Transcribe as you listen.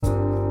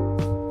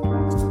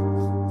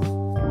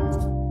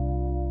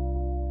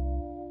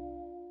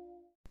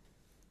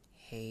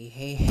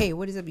Hey,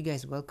 what is up, you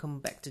guys? Welcome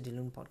back to the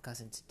Loon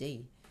Podcast. And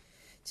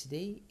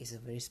today is a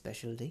very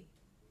special day.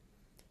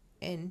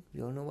 And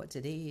we all know what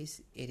today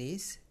is. It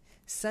is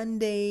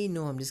Sunday.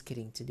 No, I'm just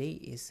kidding. Today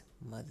is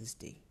Mother's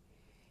Day.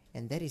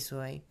 And that is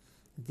why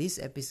this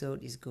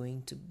episode is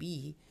going to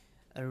be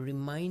a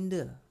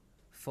reminder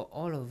for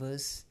all of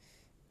us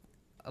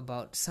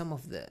about some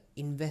of the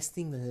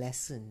investing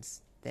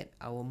lessons that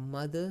our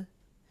mother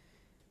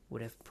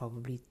would have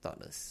probably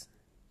taught us.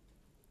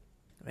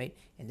 Right?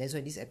 And that's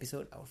why this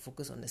episode I'll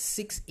focus on the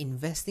 6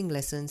 investing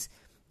lessons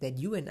that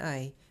you and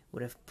I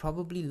would have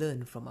probably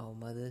learned from our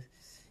mother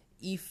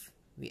if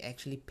we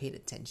actually paid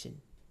attention.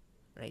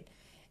 Right?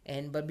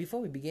 But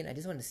before we begin, I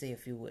just want to say a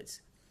few words.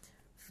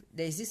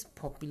 There is this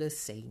popular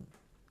saying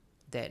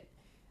that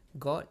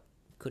God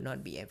could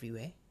not be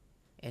everywhere,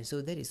 and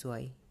so that is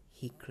why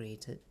He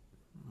created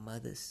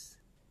mothers.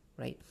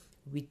 Right?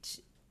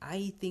 Which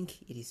I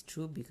think it is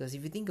true, because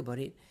if you think about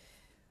it,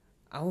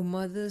 our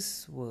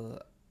mothers were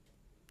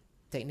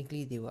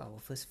technically, they were our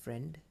first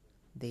friend,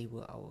 they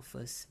were our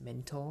first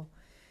mentor,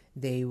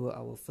 they were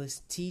our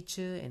first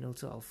teacher, and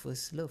also our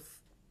first love.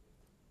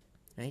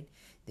 Right?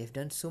 They've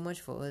done so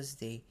much for us.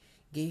 They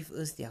gave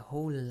us their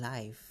whole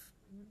life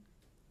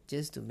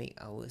just to make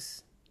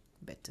ours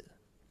better.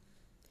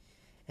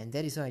 And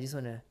that is why I just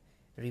want to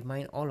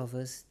remind all of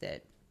us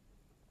that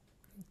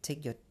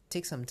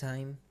take some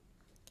time,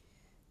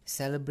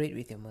 celebrate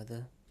with your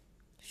mother,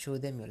 show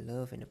them your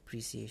love and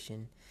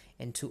appreciation.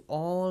 And to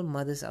all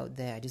mothers out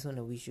there, I just want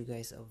to wish you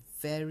guys a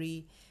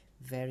very,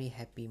 very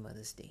happy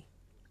Mother's Day.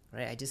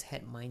 Right? I just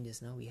had mine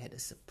just now. We had a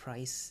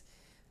surprise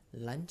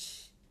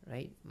lunch.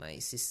 Right? My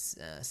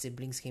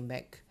siblings came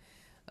back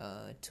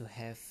to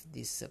have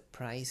this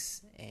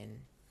surprise,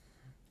 and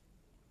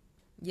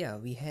yeah,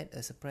 we had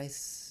a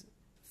surprise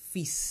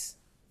feast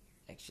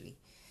actually.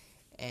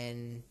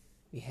 And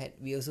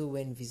we also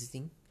went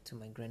visiting to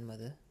my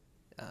grandmother's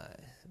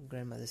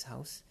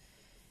house.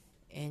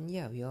 And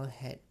yeah, we all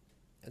had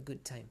a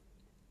good time.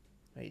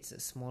 Right? It's a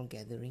small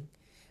gathering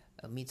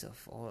amidst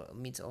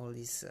all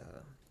this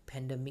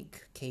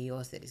pandemic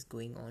chaos that is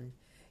going on.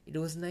 It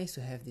was nice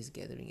to have this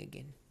gathering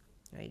again.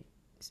 Right?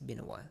 It's been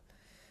a while.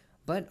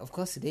 But of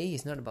course, today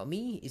is not about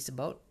me. It's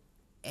about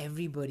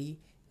everybody.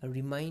 A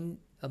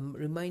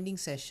reminding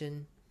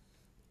session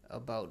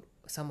about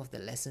some of the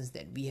lessons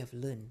that we have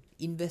learned.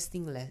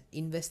 Investing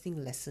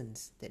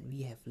lessons that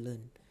we have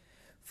learned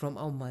from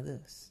our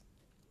mothers,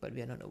 but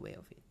we are not aware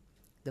of it.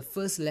 The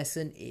first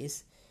lesson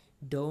is,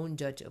 don't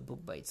judge a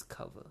book by its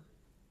cover.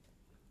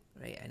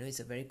 Right? I know it's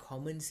a very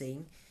common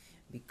saying,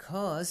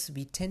 because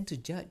we tend to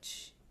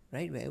judge.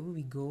 Right? Wherever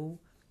we go,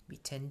 we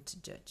tend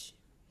to judge.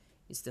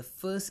 It's the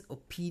first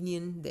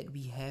opinion that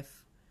we have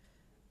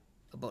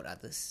about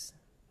others.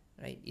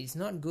 Right? It's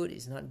not good,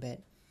 it's not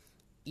bad.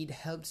 It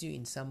helps you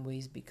in some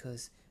ways,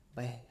 because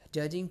by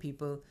judging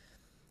people,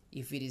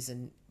 if it is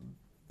a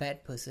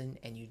bad person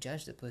and you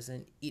judge the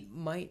person, it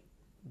might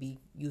be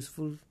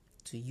useful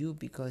to you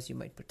because you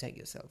might protect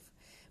yourself.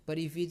 But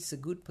if it's a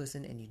good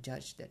person and you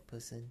judge that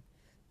person,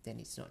 then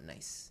it's not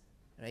nice.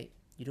 Right?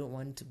 You don't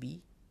want to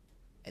be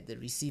at the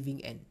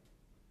receiving end.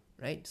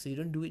 Right? So you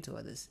don't do it to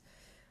others.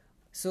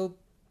 So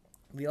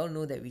we all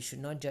know that we should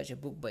not judge a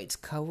book by its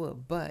cover.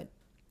 But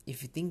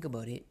if you think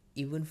about it,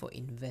 even for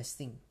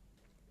investing,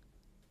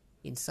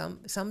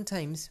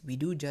 sometimes we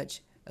do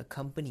judge a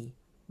company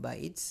by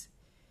its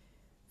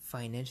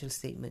financial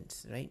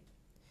statements. Right?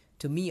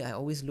 To me, I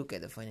always look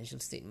at the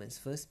financial statements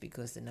first,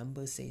 because the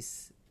number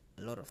says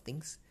a lot of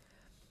things.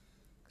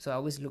 So I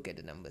always look at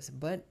the numbers.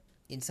 But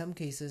in some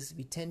cases,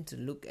 we tend to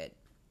look at,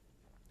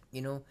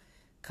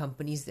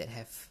 companies that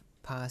have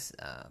past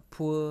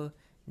poor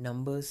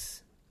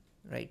numbers,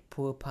 right?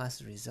 Poor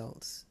past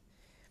results.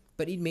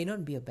 But it may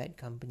not be a bad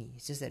company.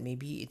 It's just that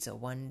maybe it's a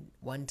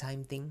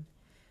one-time thing.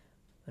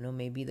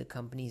 Maybe the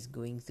company is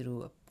going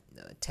through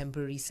a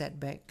temporary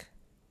setback.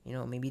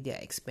 Maybe they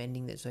are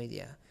expanding. That's why they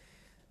are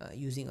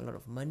using a lot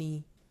of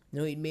money.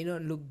 It may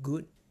not look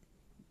good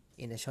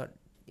in the short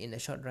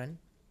run,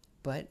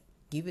 but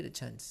give it a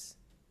chance.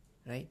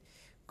 Right?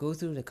 Go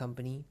through the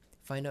company,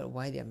 find out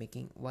why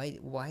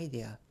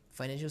their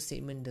financial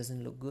statement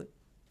doesn't look good.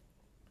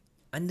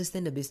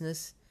 Understand the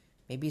business.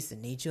 Maybe it's the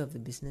nature of the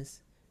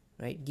business.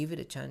 Right? Give it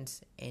a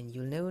chance, and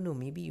you'll never know.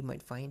 Maybe you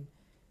might find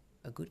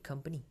a good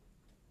company.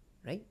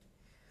 Right?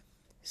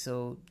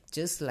 So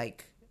just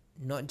like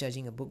not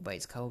judging a book by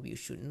its cover, you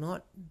should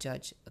not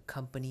judge a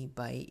company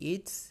by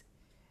its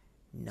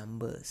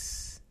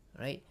numbers.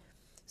 Right?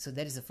 So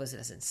that is the first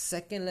lesson.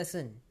 Second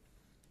lesson,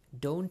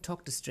 don't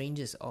talk to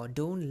strangers, or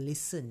don't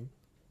listen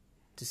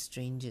to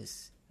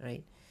strangers.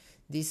 Right?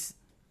 This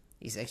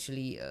is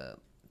actually a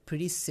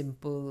pretty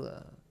simple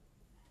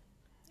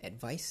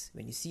advice.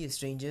 When you see a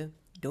stranger,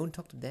 don't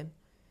talk to them,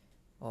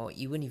 or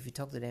even if you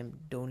talk to them,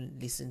 don't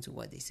listen to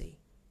what they say.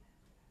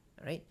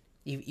 Right?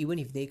 Even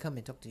if they come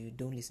and talk to you,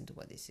 don't listen to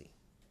what they say.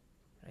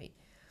 Right?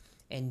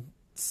 And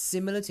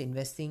similar to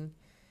investing,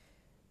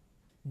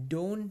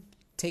 don't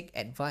take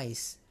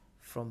advice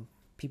from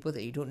people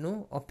that you don't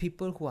know, or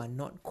people who are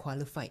not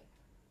qualified.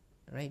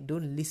 Right?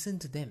 Don't listen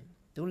to them.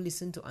 Don't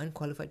listen to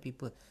unqualified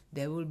people.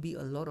 There will be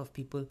a lot of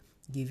people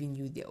giving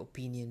you their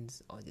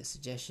opinions or their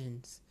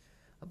suggestions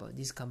about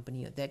this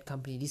company or that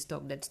company, this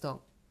stock, that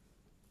stock.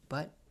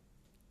 But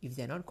if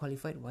they're not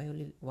qualified, why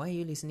are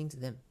you listening to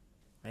them,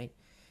 right?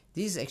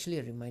 This is actually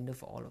a reminder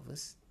for all of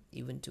us,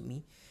 even to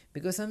me,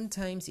 because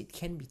sometimes it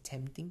can be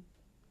tempting.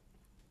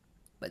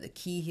 But the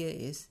key here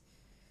is,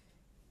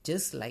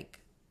 just like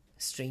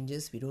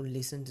strangers, we don't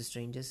listen to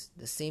strangers.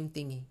 The same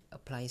thing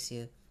applies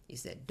here,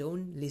 is that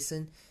don't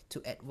listen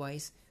to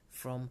advice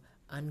from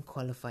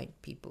unqualified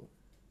people.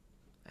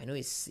 I know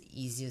it's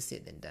easier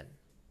said than done,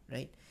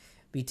 right?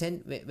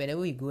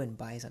 Whenever we go and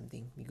buy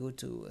something, we go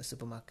to a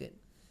supermarket,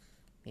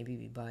 maybe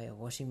we buy a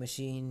washing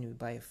machine, we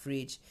buy a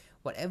fridge,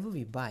 whatever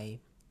we buy,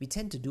 we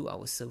tend to do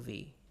our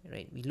survey,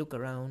 right? We look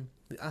around,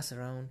 we ask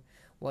around,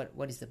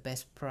 what is the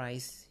best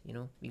price,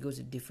 we go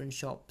to different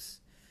shops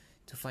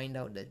to find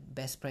out the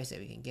best price that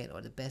we can get or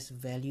the best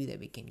value that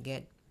we can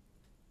get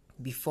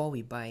before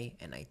we buy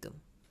an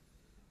item.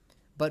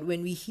 But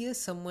when we hear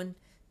someone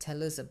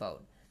tell us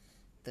about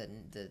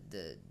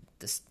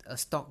a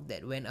stock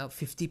that went up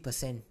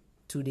 50%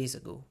 2 days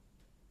ago,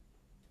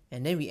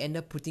 and then we end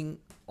up putting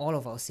all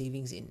of our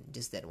savings in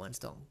just that one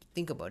stock,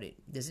 think about it.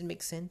 Does it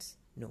make sense?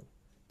 No.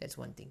 That's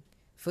one thing.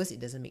 First, it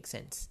doesn't make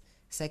sense.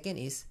 Second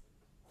is,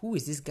 who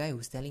is this guy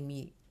who's telling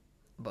me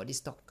about this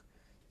stock?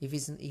 If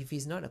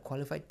he's not a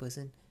qualified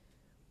person,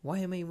 why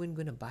am I even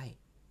going to buy?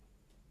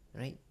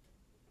 Right?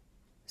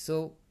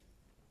 So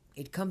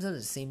it comes out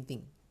the same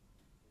thing.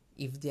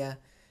 If they're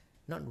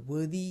not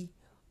worthy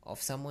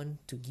of someone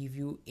to give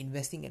you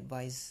investing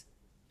advice,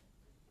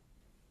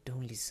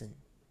 don't listen.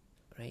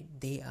 Right?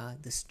 They are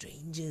the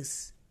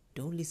strangers.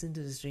 Don't listen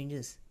to the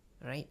strangers.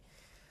 Right?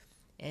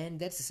 And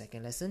that's the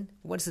second lesson.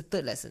 What's the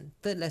third lesson?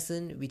 Third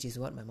lesson, which is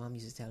what my mom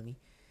used to tell me,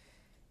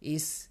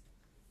 is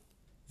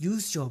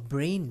use your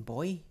brain,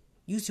 boy.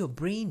 Use your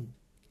brain.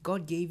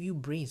 God gave you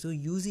brain, so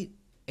use it.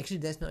 Actually,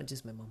 that's not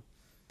just my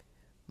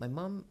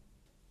mom.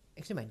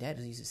 Actually, my dad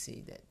used to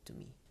say that to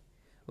me.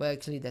 Well,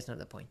 actually, that's not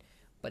the point.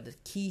 But the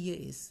key here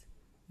is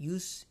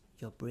use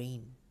your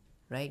brain,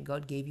 right?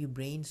 God gave you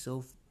brain,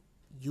 so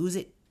use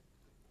it.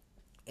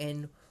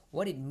 And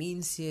what it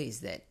means here is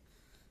that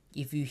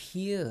if you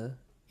hear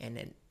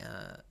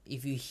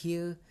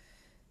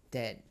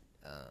that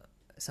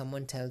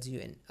someone tells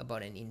you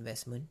about an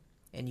investment,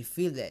 and you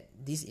feel that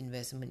this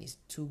investment is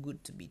too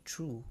good to be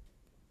true,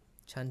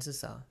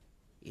 chances are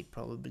it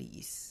probably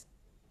is,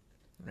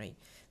 right?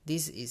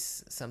 This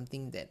is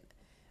something that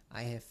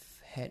I have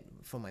had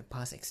from my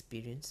past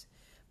experience.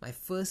 My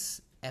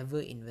first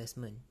ever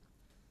investment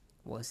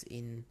was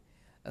in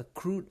a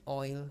crude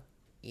oil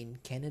in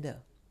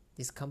Canada.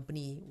 This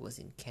company was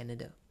in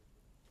Canada,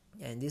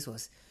 and this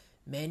was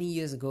many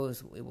years ago.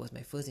 It was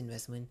my first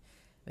investment.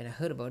 When I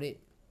heard about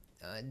it,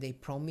 they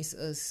promised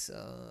us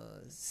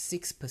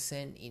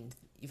 6% in,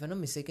 if I'm not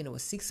mistaken, it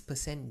was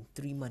 6% in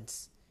 3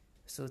 months.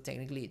 So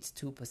technically it's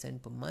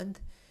 2% per month.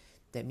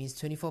 That means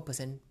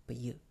 24% per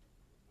year,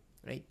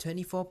 right?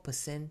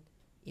 24%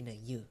 in a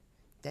year.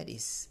 That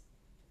is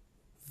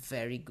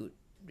very good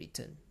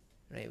return,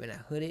 right? When I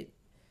heard it,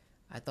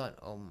 I thought,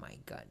 oh my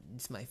god,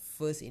 it's my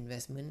first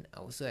investment. I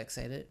was so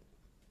excited.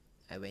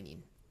 I went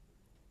in.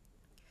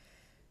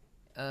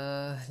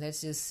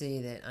 Let's just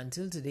say that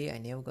until today, I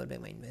never got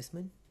back my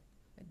investment.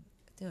 I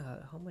think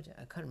how much,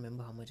 I can't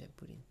remember how much I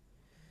put in.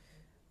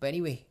 But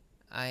anyway,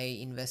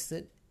 I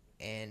invested,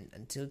 and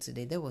until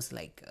today, that was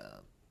like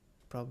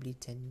probably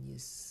 10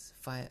 years,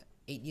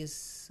 8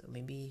 years,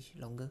 maybe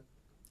longer.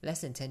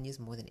 Less than 10 years,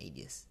 more than 8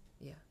 years.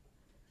 Yeah.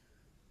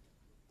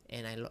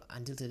 And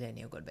until today, I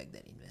never got back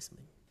that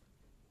investment.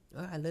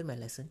 Well, I learned my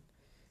lesson,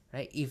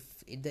 right? If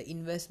the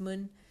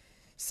investment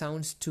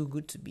sounds too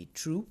good to be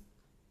true,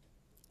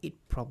 it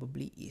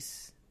probably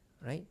is,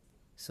 right?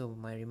 So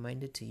my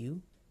reminder to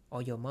you,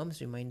 or your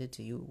mom's reminder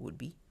to you, would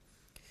be,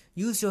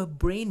 use your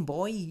brain,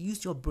 boy.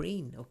 Use your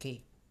brain.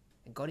 Okay,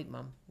 I got it,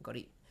 mom. Got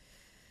it.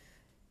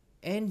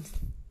 And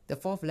the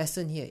fourth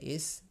lesson here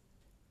is,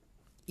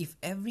 if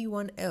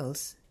everyone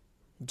else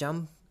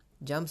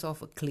jumps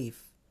off a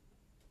cliff,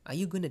 are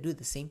you going to do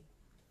the same?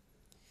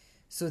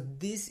 So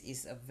this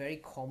is a very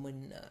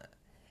common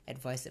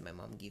advice that my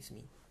mom gives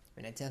me.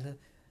 When I tell her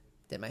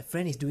that my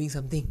friend is doing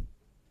something,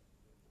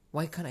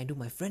 why can't I do?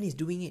 My friend is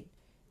doing it.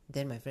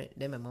 Then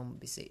my mom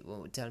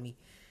would tell me,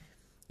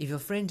 if your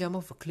friend jump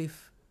off a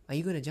cliff, are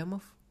you going to jump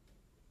off?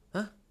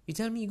 Huh? You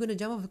tell me you're going to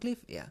jump off a cliff?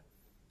 Yeah.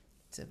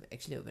 It's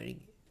actually a very,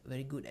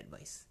 very good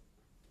advice.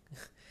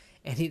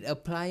 And it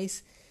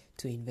applies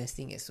to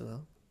investing as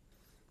well.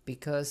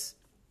 Because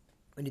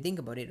when you think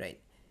about it, right,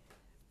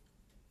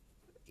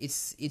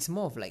 it's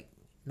more of like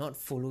not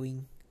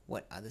following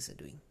what others are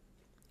doing,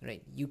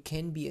 right? You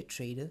can be a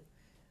trader.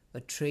 A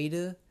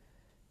trader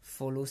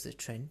follows the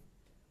trend,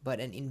 but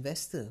an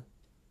investor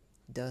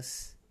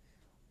does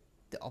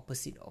the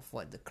opposite of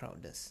what the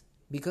crowd does,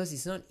 because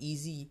it's not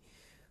easy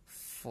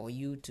for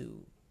you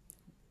to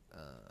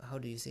how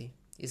do you say,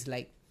 it's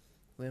like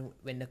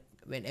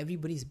when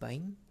everybody's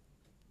buying,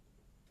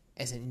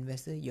 as an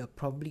investor, you're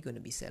probably going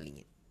to be selling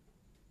it,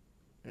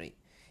 right?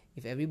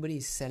 If everybody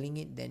is selling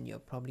it, then you're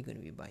probably going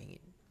to be buying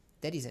it.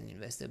 That is an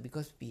investor,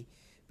 because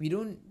we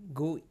don't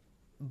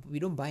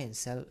buy and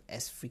sell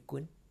as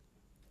frequent,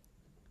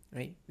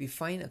 right? We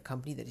find a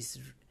company that is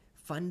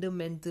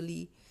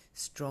fundamentally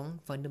strong,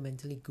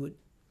 fundamentally good,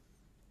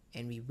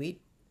 and we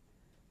wait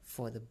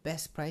for the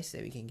best price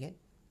that we can get,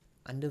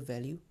 under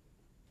value,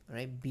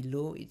 right?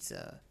 Below its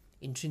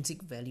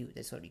intrinsic value,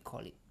 that's what we call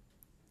it,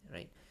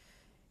 right?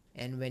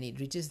 And when it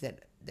reaches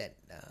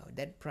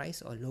that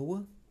price or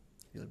lower,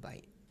 we'll buy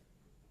it.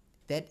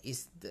 That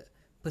is the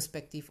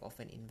perspective of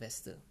an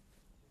investor,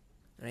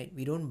 right?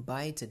 We don't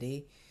buy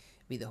today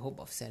with the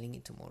hope of selling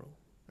it tomorrow,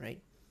 right?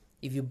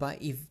 If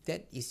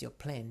that is your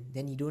plan,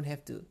 then you don't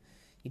have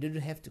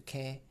to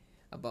care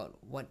about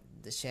what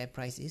the share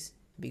price is,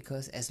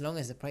 because as long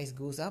as the price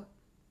goes up,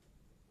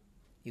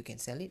 you can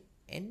sell it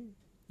and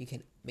you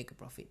can make a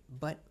profit.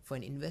 But for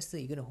an investor,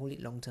 you're going to hold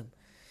it long term.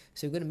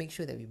 So you're going to make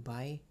sure that we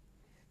buy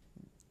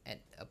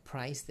at a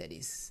price that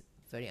is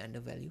very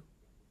undervalued,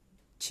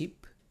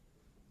 cheap,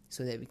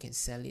 so that we can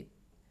sell it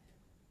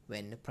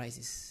when the price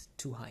is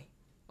too high,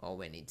 or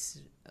when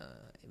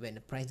when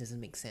the price doesn't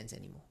make sense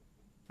anymore,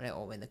 right?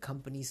 Or when the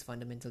company's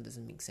fundamental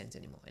doesn't make sense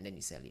anymore, and then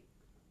you sell it,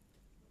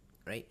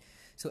 right?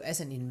 So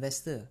as an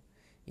investor,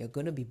 you're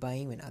going to be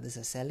buying when others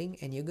are selling,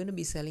 and you're going to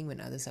be selling when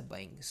others are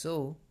buying.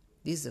 So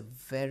this is a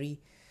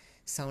very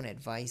sound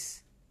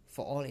advice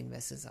for all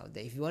investors out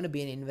there. If you want to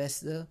be an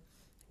investor,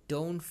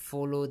 don't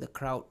follow the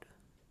crowd.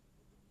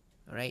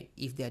 All right?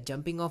 If they are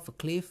jumping off a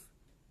cliff,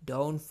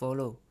 don't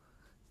follow.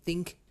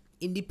 Think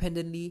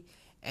independently,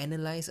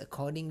 analyze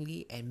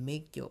accordingly, and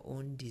make your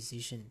own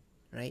decision,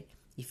 right?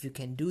 If you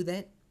can do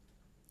that,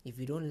 if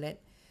you don't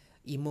let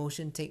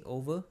emotion take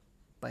over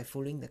by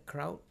following the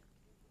crowd,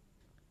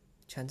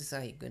 chances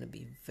are you're going to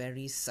be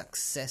very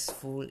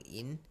successful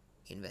in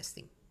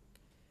investing,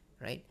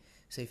 right?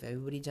 So if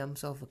everybody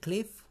jumps off a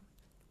cliff,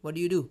 what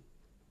do?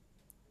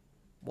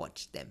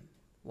 Watch them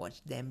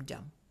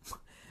jump.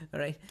 All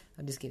right,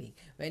 I'm just kidding.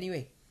 But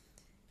anyway,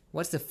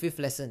 what's the fifth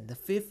lesson? The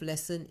fifth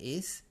lesson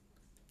is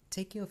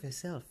take care of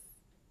yourself,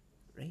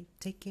 right?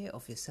 Take care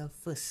of yourself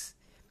first.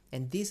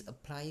 And this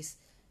applies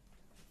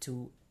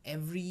to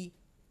everybody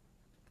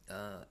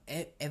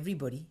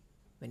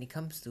when it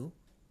comes to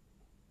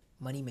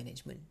money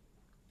management,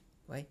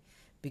 right?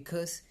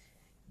 Because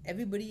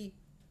everybody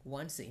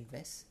wants to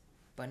invest,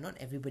 but not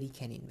everybody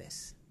can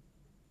invest.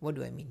 What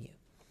do I mean here?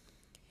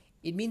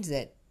 It means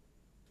that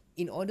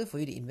in order for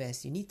you to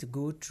invest, you need to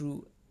go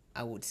through,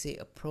 I would say,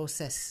 a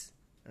process,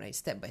 right?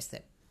 Step by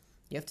step.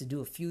 You have to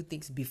do a few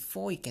things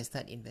before you can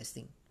start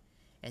investing.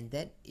 And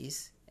that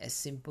is as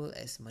simple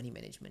as money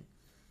management.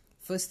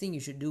 First thing you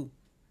should do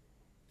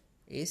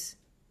is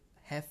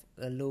have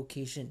a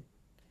location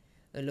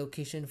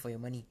for your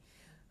money.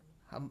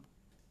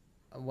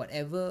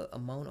 Whatever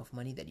amount of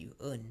money that you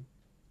earn,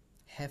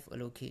 have a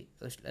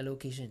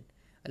location.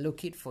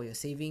 Allocate for your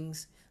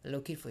savings,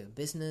 allocate for your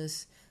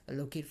business,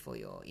 allocate for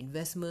your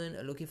investment,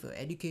 allocate for your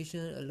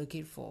education,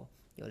 allocate for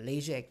your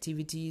leisure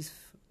activities,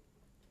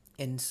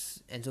 and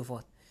so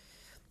forth.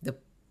 The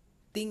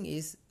thing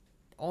is,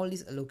 all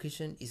this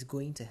allocation is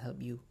going to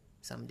help you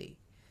someday,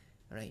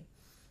 right?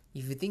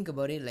 If you think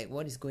about it, like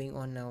what is going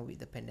on now with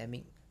the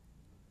pandemic,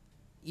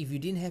 if you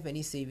didn't have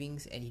any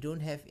savings and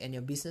and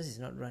your business is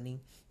not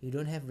running, you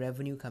don't have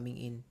revenue coming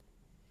in,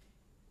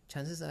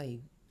 chances are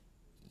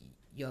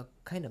you're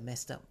kind of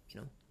messed up,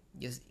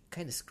 you're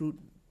kind of screwed,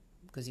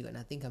 because you got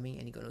nothing coming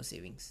and you got no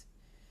savings.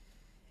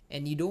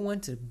 And you don't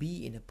want to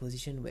be in a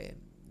position where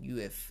you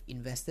have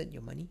invested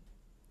your money,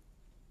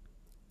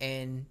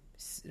 and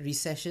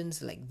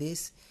recessions like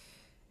this,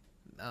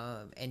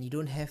 and you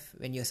don't have,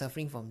 when you're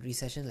suffering from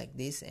recession like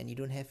this and you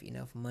don't have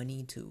enough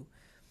money to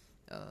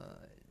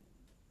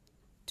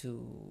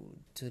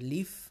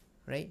live,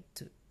 right,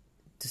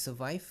 to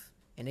survive,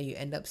 and then you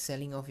end up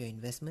selling off your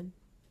investment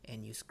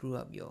and you screw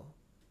up your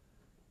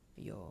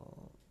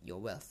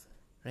wealth,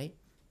 right?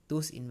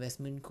 Those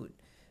investment could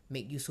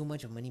make you so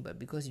much of money, but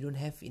because you don't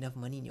have enough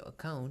money in your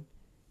account,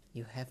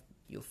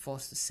 you're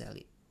forced to sell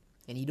it,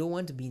 and you don't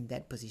want to be in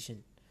that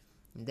position.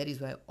 And that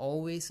is why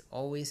always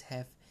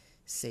have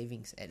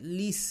savings, at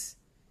least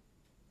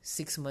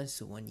 6 months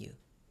to 1 year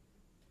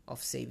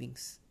of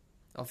savings,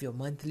 of your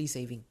monthly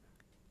saving,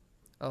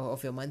 or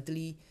of your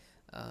monthly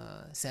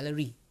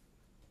salary.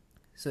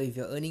 So if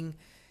you're earning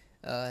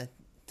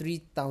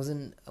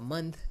 3,000 a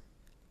month,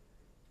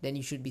 then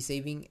you should be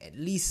saving at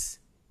least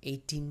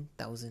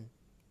 18,000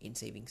 in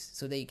savings,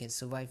 so that you can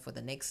survive for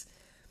the next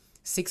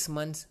 6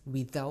 months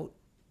without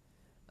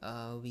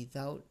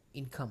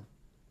income.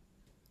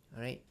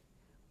 All right,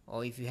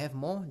 or if you have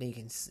more, then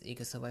you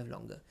can survive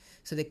longer.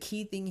 So the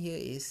key thing here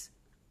is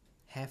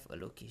have a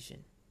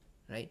location,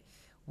 right?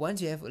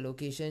 Once you have a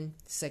location,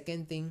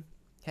 second thing,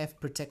 have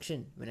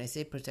protection. When I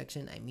say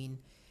protection, I mean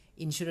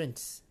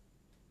insurance,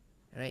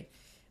 right?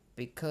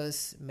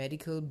 Because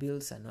medical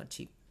bills are not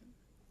cheap.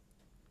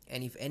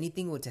 And if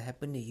anything were to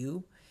happen to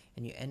you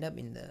and you end up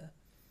in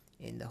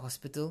the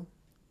hospital,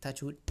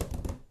 touch wood,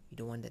 you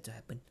don't want that to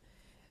happen.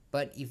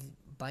 But if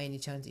by any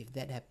chance, if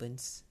that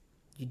happens,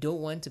 You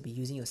don't want to be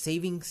using your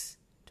savings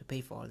to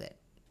pay for all that,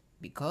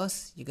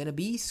 because you're going to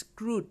be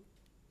screwed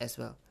as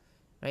well,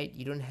 right?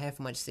 You don't have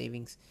much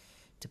savings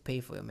to pay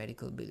for your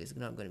medical bill. It's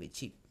not going to be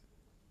cheap,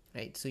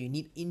 right? So you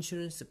need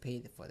insurance to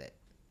pay for that,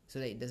 so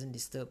that it doesn't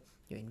disturb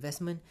your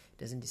investment,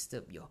 doesn't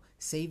disturb your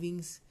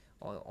savings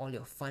or all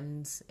your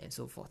funds and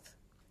so forth,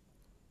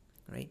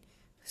 right?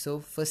 So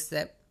first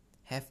step,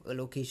 have a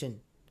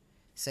location.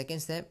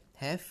 Second step,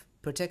 have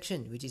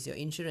protection, which is your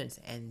insurance,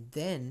 and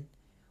then,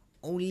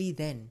 only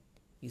then,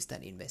 you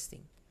start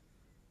investing,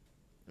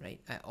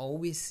 right? I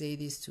always say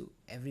this to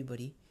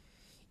everybody.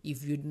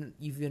 If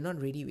you're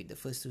not ready with the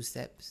first two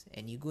steps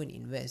and you go and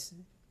invest,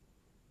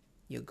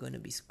 you're gonna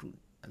be screwed.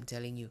 I'm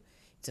telling you,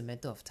 it's a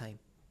matter of time,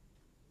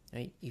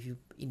 right? If you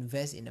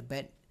invest in a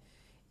bad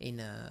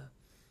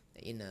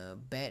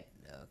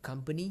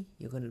company,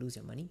 you're gonna lose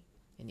your money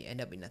and you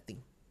end up in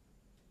nothing,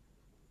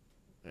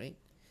 right?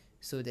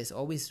 So there's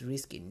always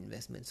risk in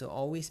investment. So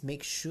always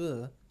make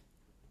sure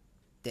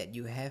that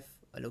you have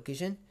a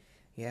location,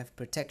 you have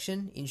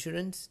protection,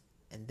 insurance,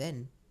 and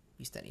then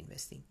you start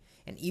investing.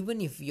 And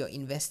even if you're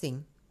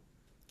investing,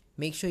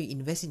 make sure you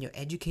invest in your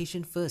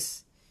education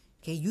first.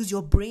 Okay, use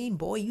your brain,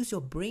 boy, use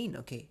your brain.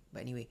 Okay,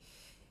 but anyway,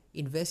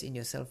 invest in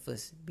yourself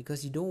first,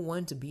 because you don't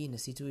want to be in a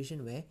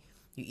situation where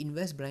you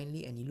invest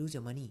blindly and you lose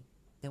your money.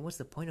 Then what's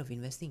the point of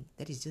investing?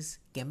 That is just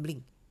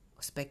gambling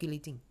or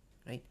speculating,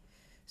 right?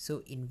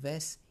 So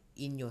invest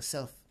in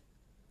yourself.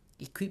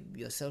 Equip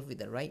yourself with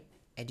the right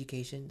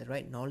education, the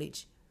right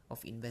knowledge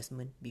of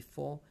investment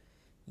before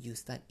you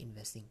start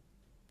investing.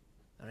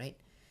 All right,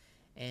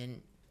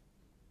 and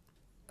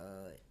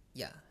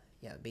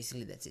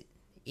basically that's it.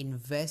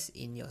 Invest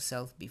in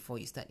yourself before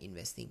you start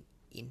investing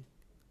in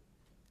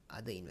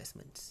other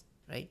investments,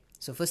 right?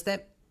 So first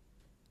step,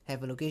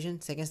 have a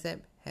location. Second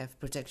step, have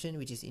protection,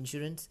 which is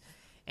insurance.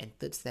 And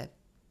third step,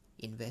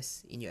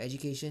 invest in your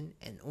education,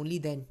 and only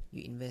then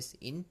you invest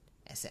in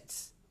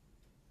assets.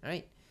 All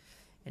right,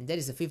 and that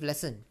is the fifth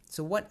lesson.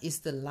 So what is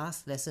the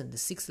last lesson, the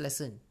sixth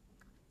lesson?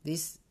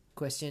 This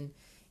question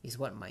is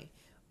what my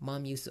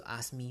mom used to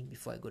ask me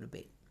before I go to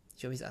bed.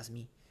 She always asked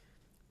me,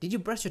 did you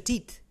brush your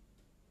teeth?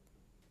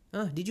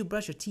 Did you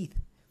brush your teeth?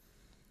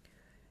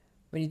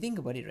 When you think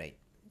about it, right,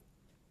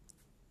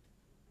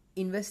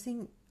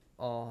 investing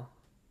or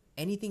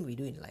anything we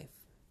do in life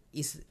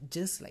is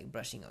just like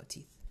brushing our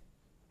teeth,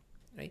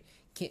 right?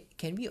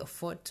 Can we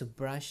afford to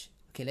brush?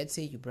 Okay, let's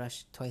say you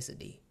brush twice a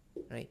day,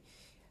 right?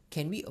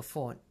 Can we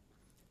afford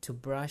to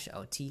brush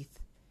our teeth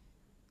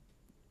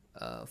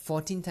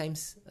 14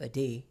 times a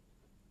day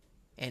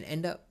and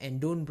end up and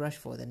don't brush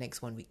for the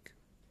next 1 week?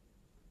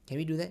 Can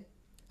we do that?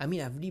 I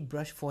mean, I've already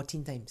brushed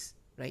 14 times,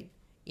 right,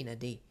 in a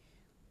day.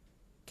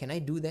 Can I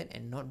do that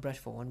and not brush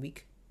for 1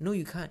 week? No,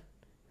 you can't,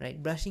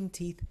 right? Brushing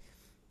teeth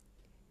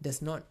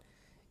does not,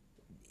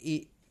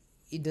 it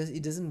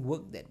doesn't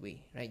work that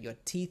way, right? Your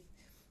teeth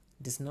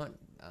does not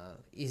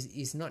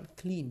is not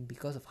clean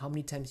because of how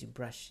many times you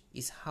brush.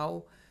 Is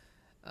how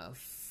do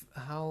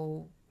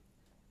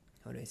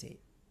I say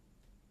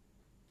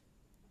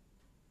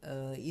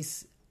it?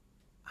 Is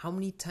how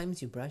many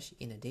times you brush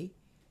in a day.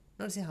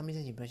 Not to say how many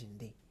times you brush in a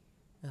day.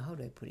 How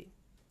do I put it?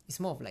 It's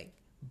more of like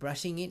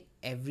brushing it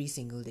every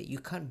single day. You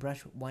can't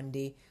brush one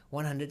day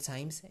 100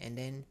 times and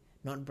then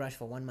not brush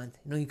for 1 month.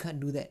 No, you can't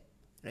do that,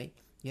 right?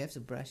 You have to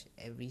brush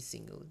every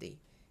single day.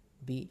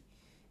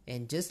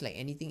 And just like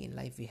anything in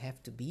life, we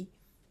have to be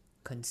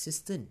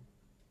consistent,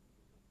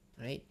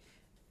 right?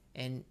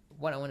 And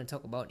what I want to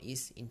talk about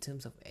is in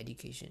terms of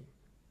education.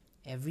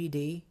 Every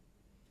day,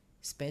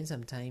 spend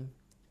some time,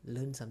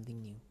 learn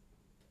something new,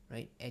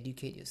 right?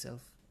 Educate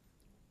yourself.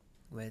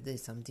 Whether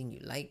it's something you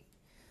like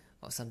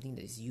or something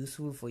that is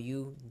useful for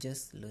you,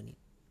 just learn it,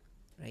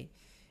 right?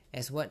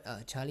 As what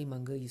Charlie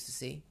Munger used to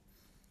say,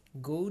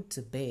 go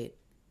to bed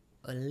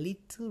a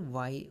little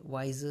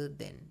wiser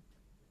than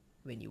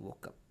when you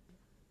woke up.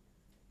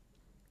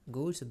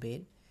 Go to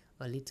bed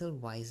a little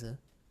wiser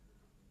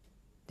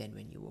than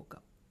when you woke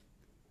up,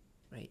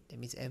 right? That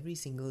means every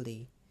single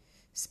day,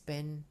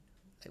 spend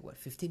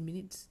 15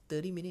 minutes,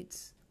 30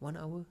 minutes, 1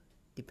 hour,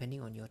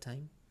 depending on your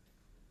time,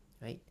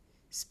 right?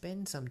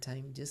 Spend some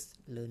time just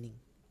learning,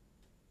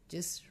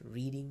 just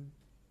reading,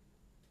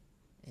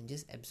 and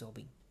just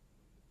absorbing,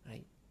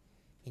 right?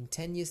 In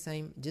 10 years'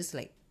 time, just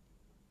like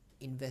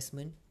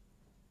investment,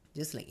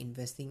 just like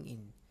investing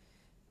in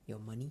your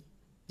money,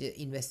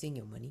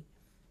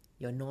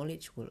 your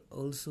knowledge will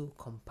also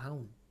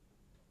compound.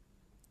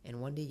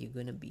 And one day you're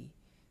going to be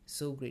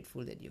so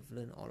grateful that you've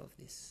learned all of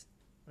this,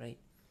 right?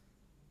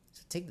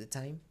 So take the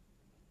time.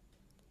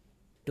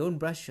 Don't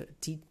brush your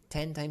teeth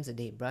 10 times a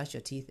day. Brush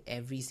your teeth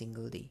every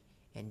single day.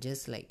 And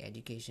just like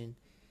education,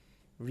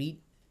 read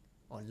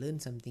or learn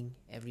something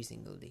every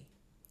single day.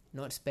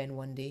 Not spend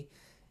 1 day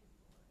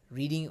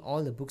reading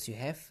all the books you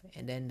have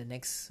and then the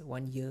next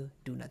 1 year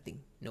do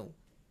nothing. No,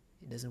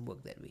 it doesn't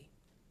work that way.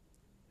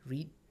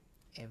 Read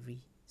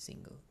every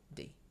single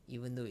day.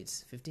 Even though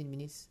it's 15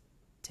 minutes,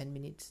 10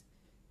 minutes,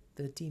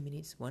 30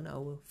 minutes, 1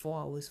 hour,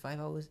 4 hours, 5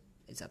 hours,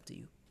 it's up to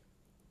you.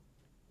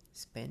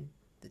 Spend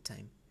the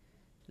time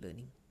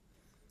learning.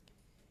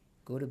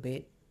 go to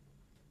bed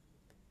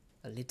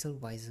a little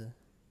wiser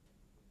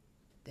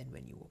than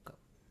when you woke up.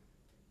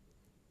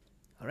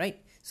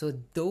 Alright, so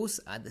those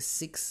are the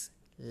 6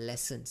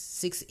 lessons,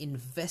 6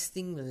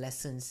 investing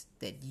lessons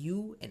that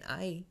you and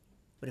I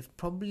would have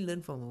probably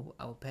learned from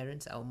our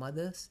parents, our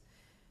mothers,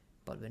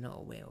 but we're not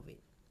aware of it.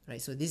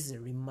 Right, so this is a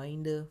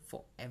reminder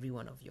for every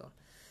one of y'all.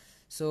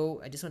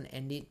 So I just want to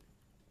end it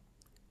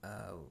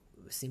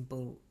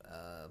simple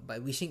by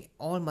wishing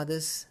all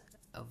mothers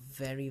a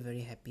very,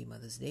 very happy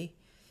Mother's Day.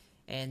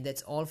 And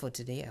that's all for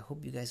today. I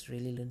hope you guys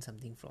really learned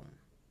something from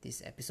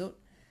this episode.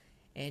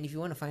 And if you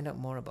want to find out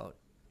more about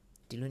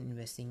Diloon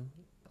Investing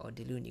or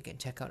Diloon, you can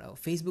check out our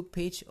Facebook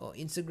page or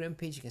Instagram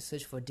page. You can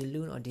search for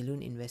Diloon or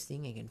Diloon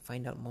Investing and you can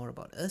find out more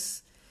about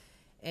us.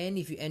 And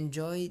if you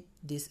enjoyed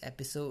this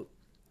episode,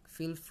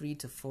 feel free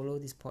to follow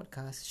this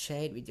podcast,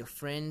 share it with your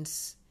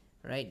friends,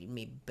 right? It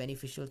may be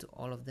beneficial to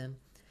all of them.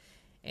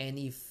 And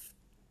if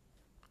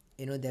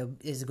there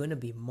is going to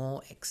be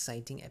more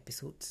exciting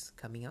episodes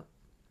coming up,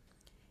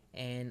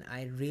 and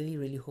I really,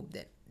 really hope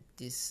that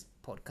this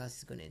podcast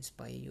is going to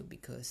inspire you,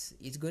 because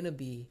it's going to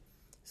be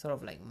sort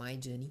of like my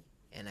journey,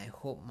 and I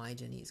hope my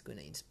journey is going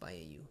to inspire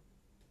you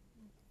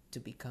to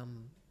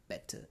become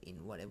better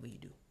in whatever you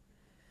do.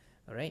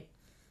 Alright,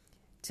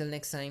 till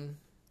next time,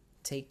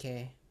 take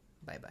care,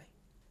 bye bye.